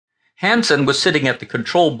Hansen was sitting at the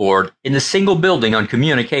control board in the single building on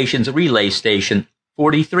Communications Relay Station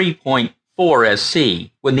 43.4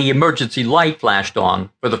 SC when the emergency light flashed on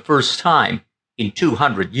for the first time in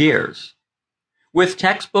 200 years. With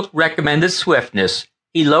textbook recommended swiftness,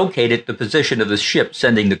 he located the position of the ship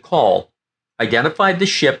sending the call, identified the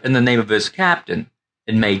ship and the name of his captain,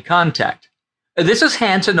 and made contact. "This is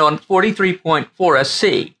Hansen on 43.4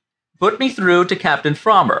 SC. Put me through to Captain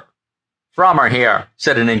Frommer." "Frommer here,"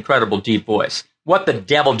 said an incredible deep voice. "What the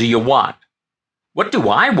devil do you want?" "What do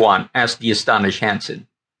I want?" asked the astonished Hansen.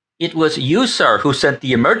 "It was you, sir, who sent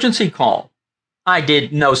the emergency call." "I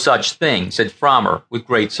did no such thing," said Frommer with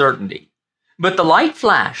great certainty. "But the light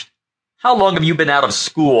flashed." "How long have you been out of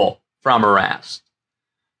school?" Frommer asked.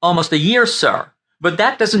 "Almost a year, sir. But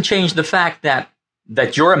that doesn't change the fact that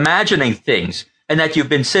you're imagining things, and that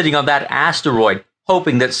you've been sitting on that asteroid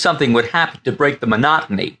hoping that something would happen to break the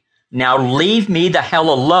monotony. Now leave me the hell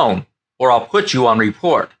alone, or I'll put you on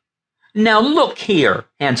report." "Now look here,"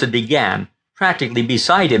 Hansen began, practically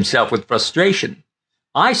beside himself with frustration.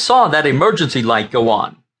 "I saw that emergency light go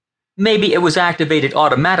on. Maybe it was activated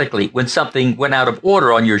automatically when something went out of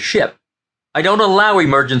order on your ship." "I don't allow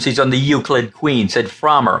emergencies on the Euclid Queen," said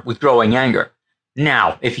Frommer with growing anger.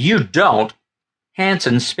 "Now, if you don't—"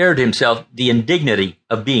 Hansen spared himself the indignity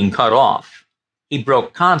of being cut off. He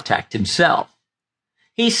broke contact himself.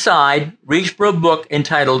 He sighed, reached for a book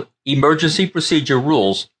entitled Emergency Procedure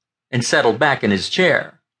Rules, and settled back in his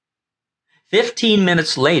chair. 15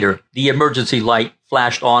 minutes later, the emergency light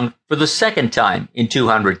flashed on for the second time in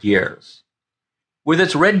 200 years. With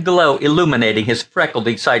its red glow illuminating his freckled,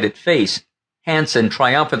 excited face, Hansen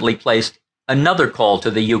triumphantly placed another call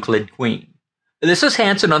to the Euclid Queen. "This is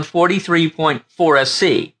Hansen on 43.4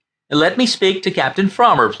 SC. Let me speak to Captain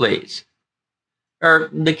Frommer, please."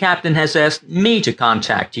 The captain has asked me to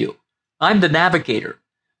contact you. I'm the navigator.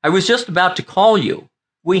 I was just about to call you.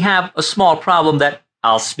 We have a small problem that—"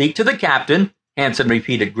 "I'll speak to the captain," Hansen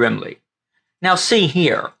repeated grimly. "Now see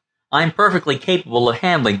here. I'm perfectly capable of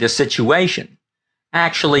handling this situation.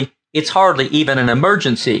 Actually, it's hardly even an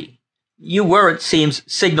emergency. You were, it seems,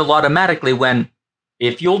 signaled automatically when—"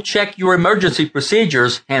 "If you'll check your emergency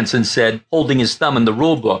procedures," Hansen said, holding his thumb in the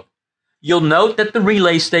rulebook, "you'll note that the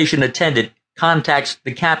relay station attendant contacts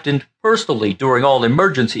the captain personally during all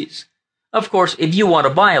emergencies. Of course, if you want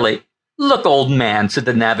to violate—" "Look, old man," said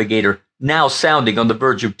the navigator, now sounding on the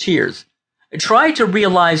verge of tears, "try to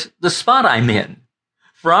realize the spot I'm in.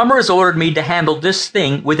 Frommer has ordered me to handle this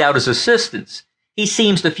thing without his assistance. He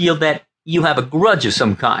seems to feel that you have a grudge of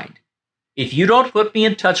some kind. If you don't put me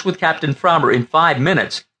in touch with Captain Frommer in 5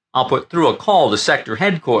 minutes, I'll put through a call to sector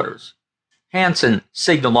headquarters." Hansen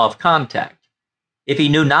signaled off contact. If he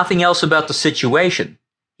knew nothing else about the situation,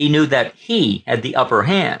 he knew that he had the upper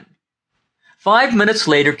hand. 5 minutes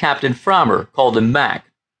later, Captain Frommer called him back.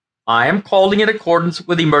 "I am calling in accordance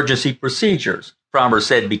with emergency procedures," Frommer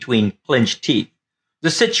said between clenched teeth.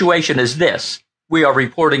 "The situation is this. We are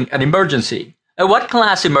reporting an emergency." "What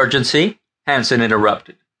class emergency?" Hansen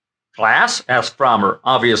interrupted. "Class?" asked Frommer,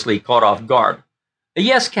 obviously caught off guard.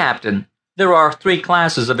 "Yes, Captain. There are 3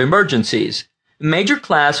 classes of emergencies. Major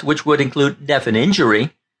class, which would include death and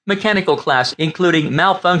injury, mechanical class, including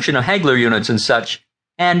malfunction of Hegler units and such,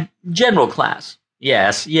 and general class."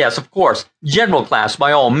 Yes, of course, general class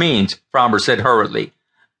by all means," Frommer said hurriedly.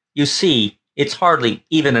 "You see, it's hardly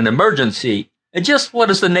even an emergency. Just what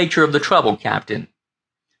is the nature of the trouble, Captain?"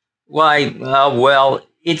 "Why, well,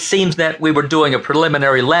 it seems that we were doing a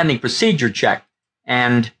preliminary landing procedure check,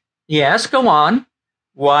 and—" "Yes, go on."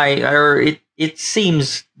 "Why, it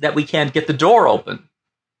seems that we can't get the door open."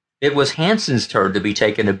 It was Hansen's turn to be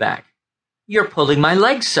taken aback. "You're pulling my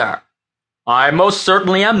leg, sir." "I most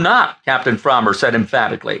certainly am not," Captain Frommer said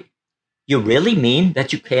emphatically. "You really mean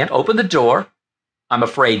that you can't open the door?" "I'm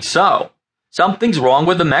afraid so. Something's wrong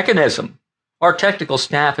with the mechanism. Our technical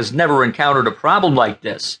staff has never encountered a problem like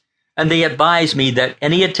this, and they advise me that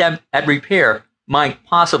any attempt at repair might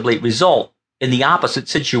possibly result in the opposite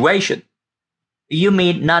situation." "You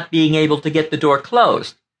mean not being able to get the door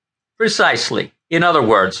closed?" "Precisely. In other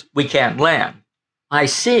words, we can't land." "I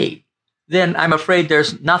see. Then I'm afraid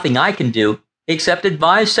there's nothing I can do except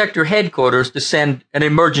advise sector headquarters to send an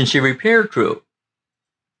emergency repair crew."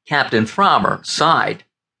 Captain Frommer sighed.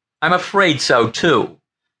 "I'm afraid so, too.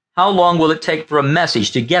 How long will it take for a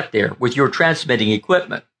message to get there with your transmitting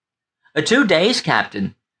equipment?" 2 days,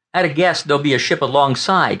 Captain. At a guess, there'll be a ship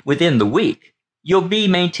alongside within the week. You'll be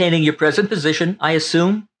maintaining your present position, I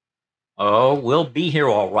assume?" "Oh, we'll be here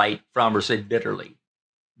all right," Frommer said bitterly.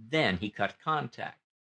 Then he cut contact.